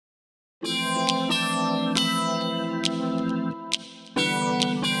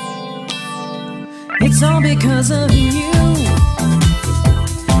It's all because of you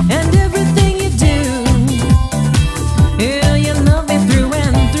and everything you do. Yeah, you love me through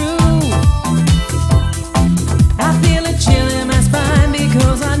and through. I feel a chill in my spine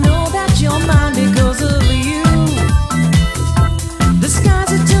because I know that you're mine because of you. The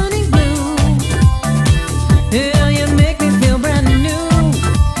skies are turning blue. Yeah, you make me feel brand new.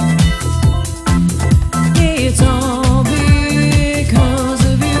 It's all because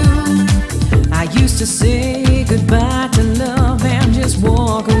of you. I used to say goodbye to love and just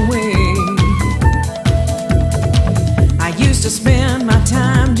walk away. I used to spend my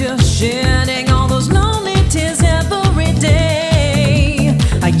time just shedding all those lonely tears every day.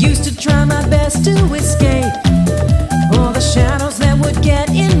 I used to try my best to escape all the shadows that would get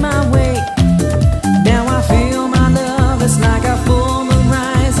in my way. Now I feel my love is like a full moon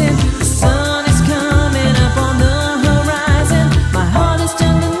rising. The sun is coming up on the horizon. My heart has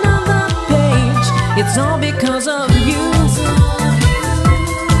turned another page. It's all because of you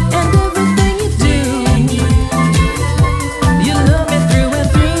and everything you do. You love me through and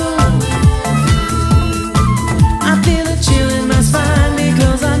through. I feel a chill in my spine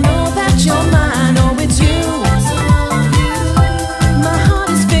because I know that you're mine. Oh, it's you. My heart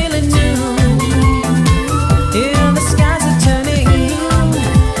is feeling new. Yeah, the skies are turning blue.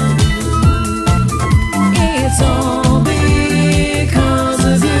 It's all because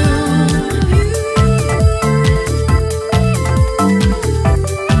of you.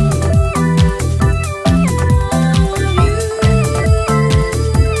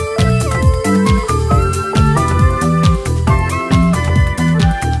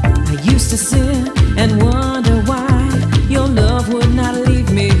 I used to sit and wonder why your love would not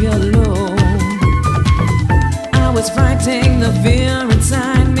leave me alone. I was fighting the fear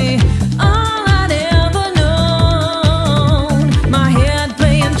inside me, all I'd ever known. My head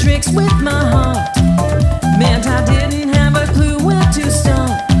playing tricks with my heart meant I didn't have a clue where to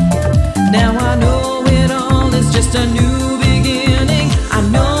start. Now I know it all is just a new beginning. I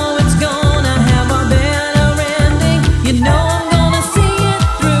know it's gonna have a better ending. You know I'm gonna see it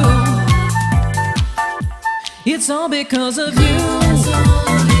through. It's all because of you.